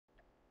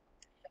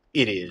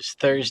It is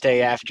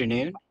Thursday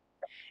afternoon,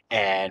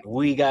 and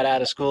we got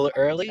out of school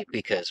early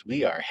because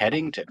we are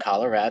heading to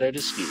Colorado to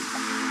ski.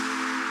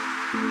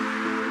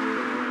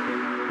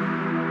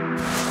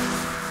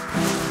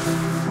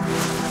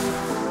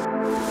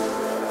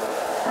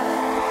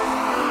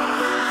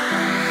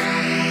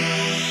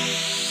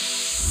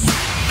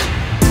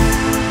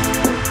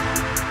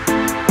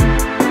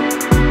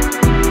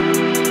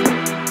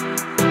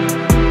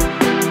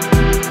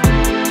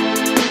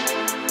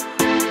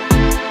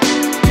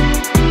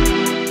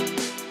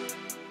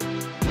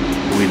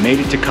 We made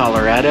it to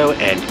Colorado,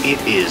 and it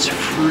is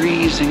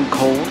freezing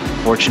cold.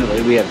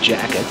 Fortunately, we have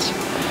jackets.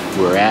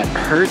 We're at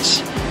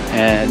Hertz,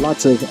 and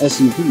Lots of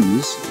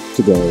SUVs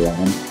to go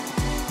around,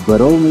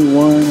 but only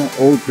one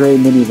old gray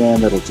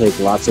minivan that'll take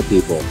lots of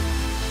people.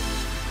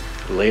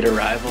 late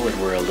arrival,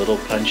 and we're a little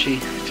punchy.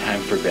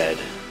 Time for bed.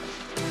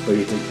 What do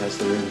you think? How's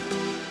the room?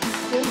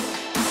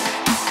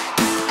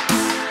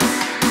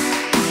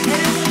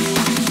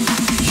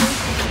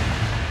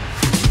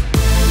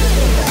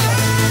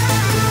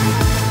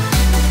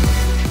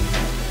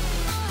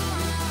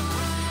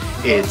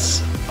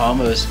 It's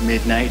almost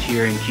midnight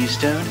here in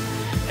Keystone,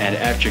 and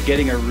after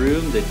getting a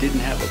room that didn't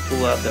have a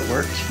pull-out that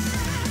worked,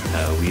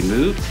 we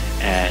moved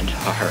and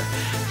are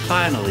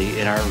finally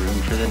in our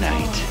room for the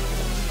night.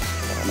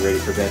 You ready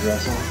for bed,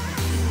 Russell?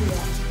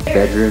 Yeah.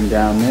 Bedroom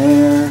down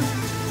there.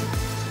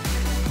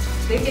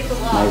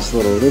 Nice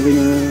little living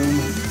room.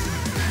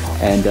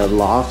 And a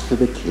loft for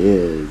the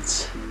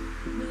kids.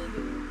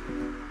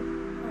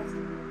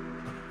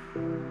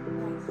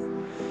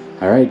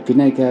 All right, good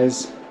night,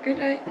 guys. Good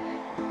night.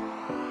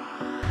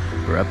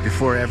 We're up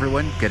before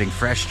everyone, getting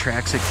fresh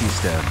tracks at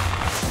Keystone.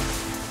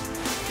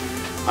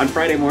 On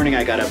Friday morning,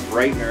 I got up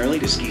bright and early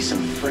to ski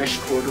some fresh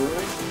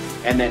corduroy,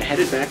 and then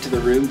headed back to the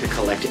room to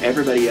collect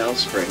everybody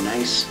else for a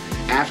nice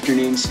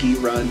afternoon ski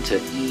run to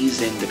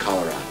ease into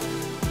Colorado.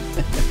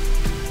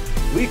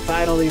 We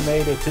finally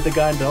made it to the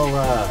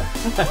gondola.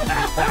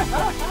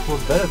 Well,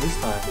 it's better this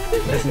time,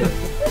 isn't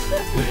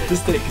it?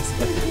 This day is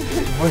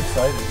more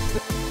exciting.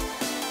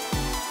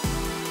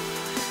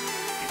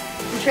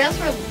 The trails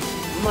were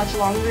much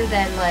longer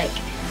than like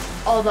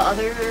all the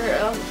other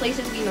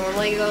places we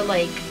normally go,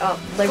 like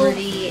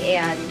Liberty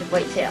and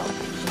Whitetail.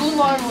 School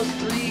alarm was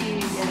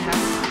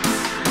 3.5.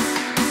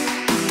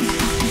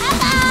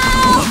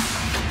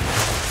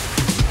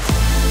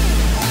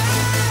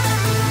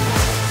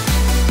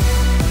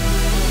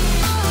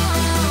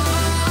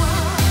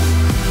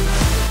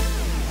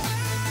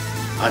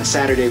 On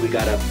Saturday, we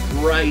got up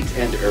bright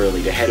and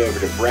early to head over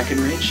to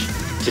Breckenridge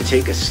to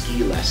take a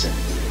ski lesson.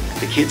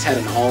 The kids had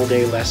an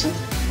all-day lesson,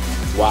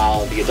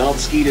 while the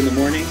adults skied in the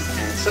morning,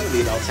 and some of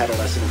the adults had a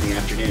lesson in the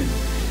afternoon.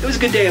 It was a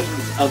good day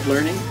of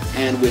learning,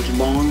 and with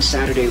long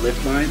Saturday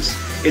lift lines,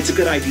 it's a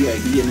good idea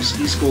to be in a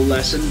ski school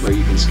lesson where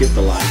you can skip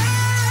the line.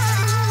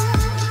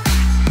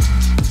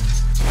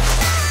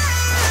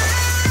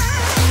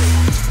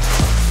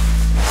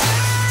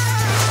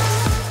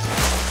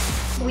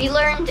 We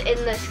learned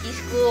in the ski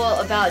school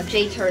about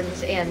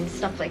J-turns and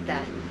stuff like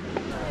that.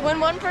 When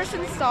one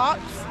person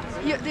stops,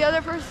 the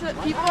other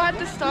people had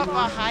to stop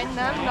behind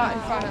them, not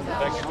in front of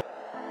them.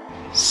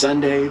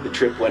 Sunday, the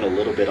trip went a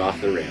little bit off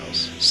the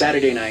rails.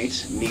 Saturday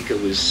night, Mika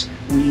was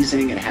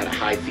wheezing and had a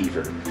high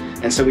fever,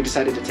 and so we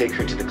decided to take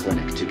her to the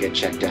clinic to get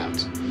checked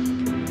out.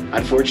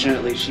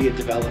 Unfortunately, she had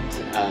developed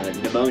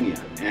pneumonia,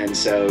 and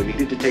so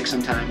needed to take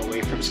some time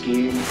away from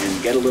skiing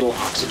and get a little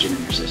oxygen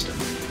in her system.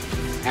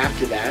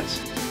 After that,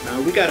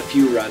 we got a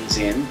few runs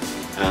in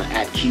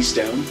at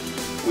Keystone.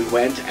 We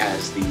went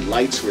as the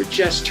lights were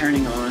just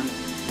turning on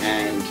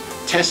and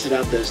tested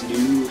out those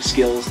new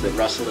skills that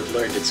Russell had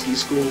learned at ski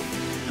school,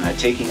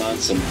 taking on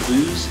some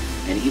blues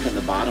and even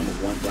the bottom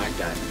of one black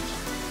diamond.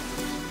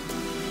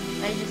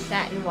 I just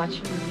sat and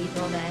watched movies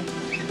all day.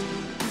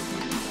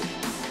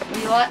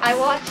 I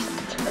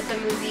watched the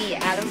movie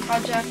Adam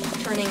Project,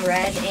 Turning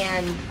Red,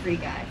 and Free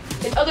Guy.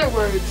 In other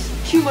words,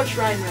 too much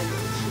Ryan Reynolds.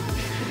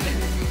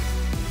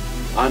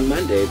 On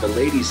Monday, the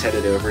ladies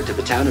headed over to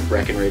the town of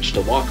Breckenridge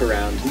to walk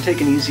around and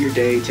take an easier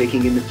day,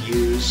 taking in the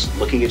views,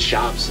 looking at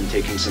shops, and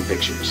taking some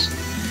pictures.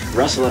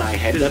 Russell and I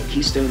headed up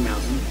Keystone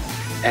Mountain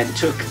and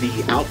took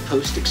the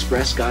Outpost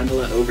Express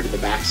gondola over to the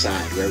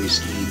backside where we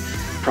skied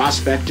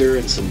Prospector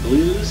and some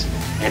blues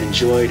and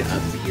enjoyed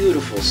a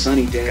beautiful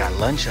sunny day. Got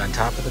lunch on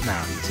top of the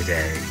mountain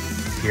today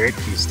here at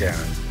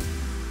Keystone.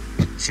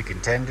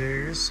 Chicken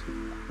tenders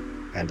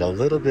and a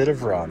little bit of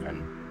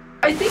ramen.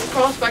 I think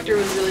Prospector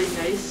was really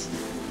nice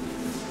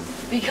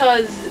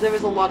because there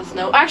was a lot of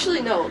snow.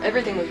 Actually, no,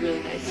 everything was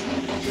really nice.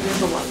 There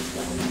was a lot of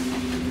snow.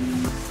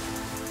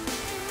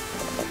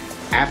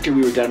 After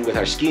we were done with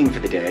our skiing for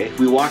the day,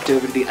 we walked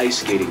over to the ice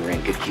skating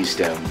rink at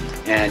Keystone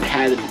and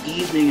had an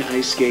evening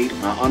ice skate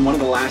on one of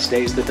the last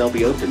days that they'll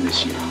be open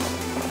this year.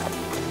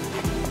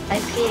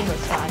 Ice skating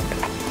was fun.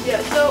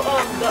 Yeah, so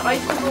the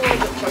ice was a little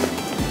bit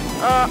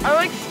tough. I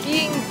like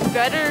skiing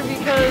better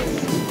because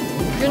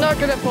you're not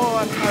gonna fall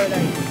on hard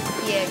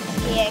ice. Yeah,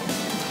 skiing.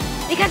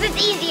 Because it's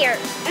easier.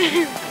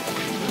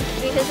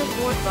 Because it's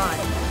more fun.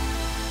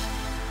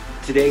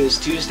 Today is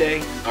Tuesday,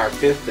 our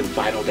 5th and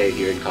final day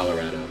here in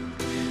Colorado.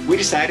 We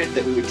decided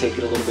that we would take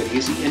it a little bit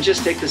easy and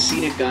just take the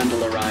scenic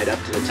gondola ride up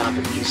to the top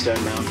of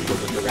Keystone Mountain to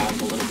look around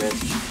a little bit.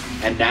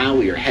 And now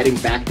we are heading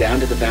back down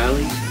to the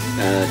valley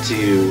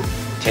to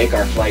take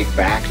our flight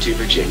back to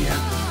Virginia.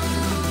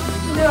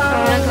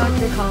 I want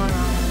to go to Colorado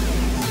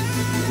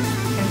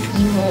and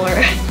ski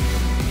more.